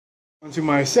On to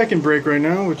my second break right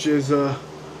now, which is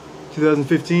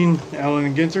 2015 Allen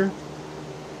and Ginter.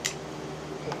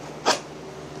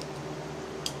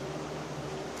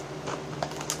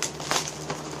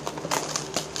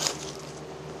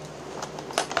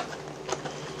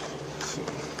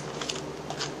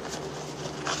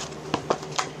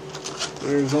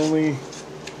 There's only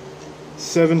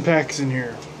 7 packs in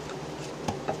here.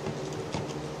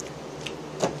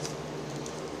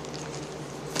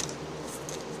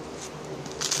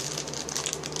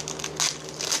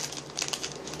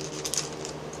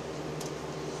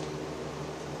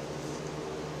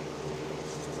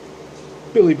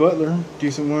 Billy Butler,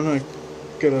 decent one. I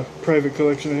got a private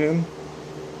collection of him.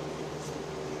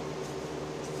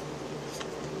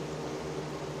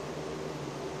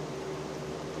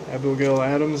 Abigail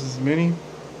Adams is mini.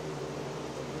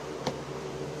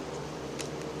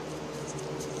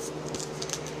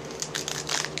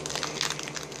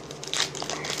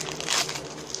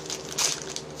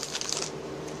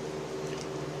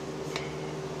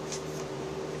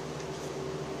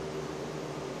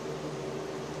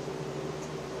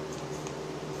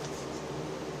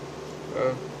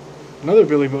 Another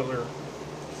Billy Butler.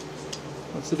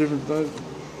 What's the difference?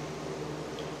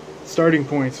 Starting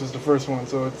Points was the first one,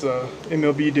 so it's a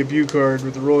MLB debut card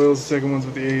with the Royals, the second one's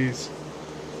with the A's.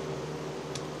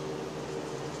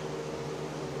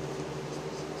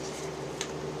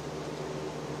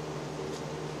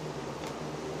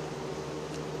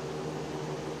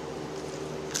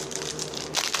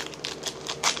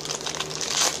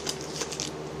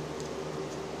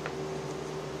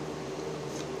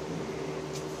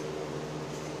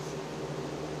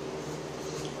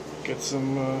 Get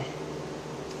some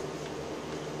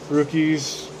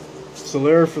rookies.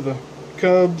 Soler for the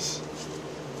Cubs.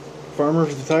 Farmer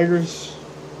for the Tigers.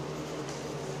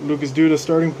 Lucas Duda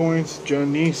Starting Points.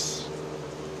 John Neese.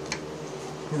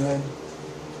 And then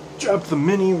drop the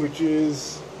mini, which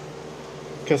is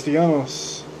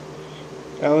Castellanos.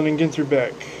 Allen and Ginter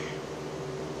back.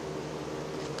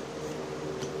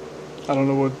 I don't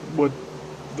know what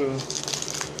the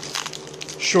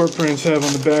short prints have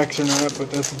on the backs or not, but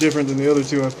that's different than the other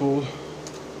two I pulled.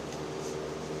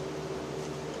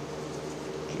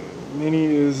 Mini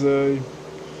is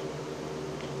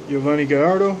Giovanni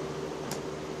Gallardo,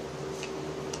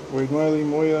 Wade Miley,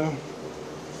 Moya.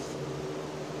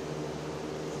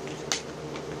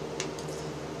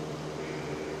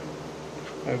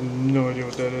 I have no idea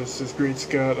what that is. It says Great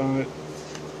Scott on it.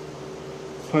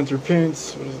 Hunter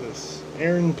Pence. What is this?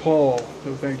 Aaron Paul.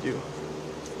 No, thank you.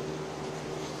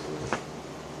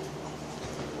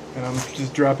 And I'm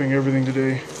just dropping everything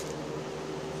today.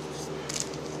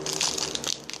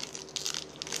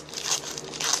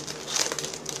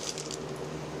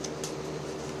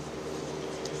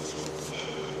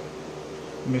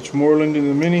 Mitch Moreland in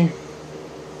the mini.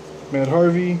 Matt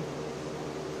Harvey.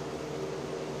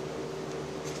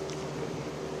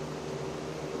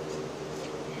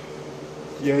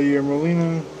 Yair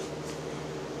Molina.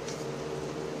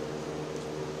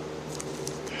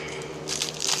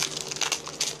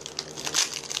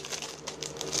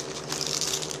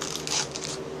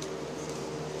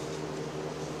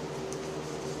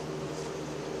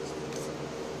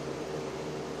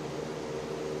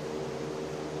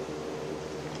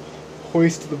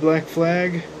 Hoist the Black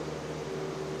Flag,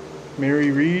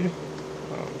 Mary Reed,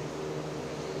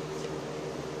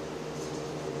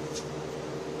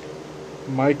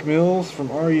 Mike Mills from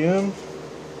REM,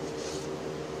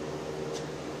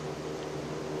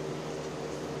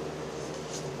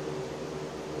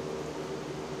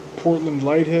 Portland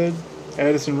Lighthead,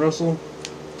 Addison Russell,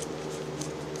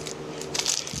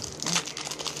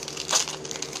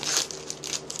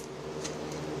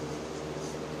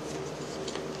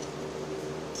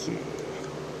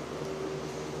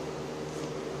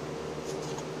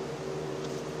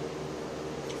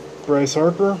 Bryce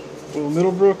Harper, Will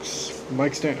Middlebrooks,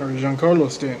 Mike Stanton, or Giancarlo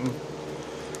Stanton.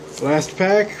 Last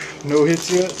pack, no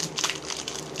hits yet.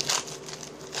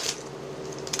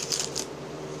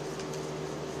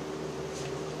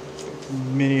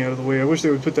 Mini out of the way. I wish they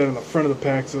would put that in the front of the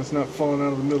pack so it's not falling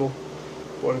out of the middle.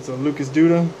 But it's a Lucas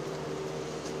Duda,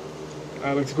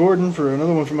 Alex Gordon for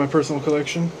another one from my personal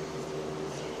collection.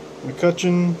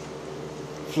 McCutcheon,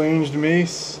 Flanged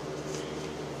Mace.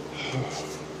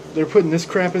 They're putting this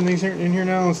crap in here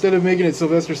now. Instead of making it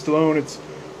Sylvester Stallone, it's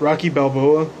Rocky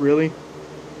Balboa, really.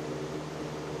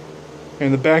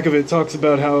 And the back of it talks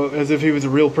about how, as if he was a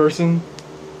real person.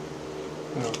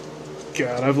 Oh,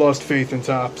 God, I've lost faith in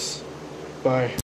Topps. Bye.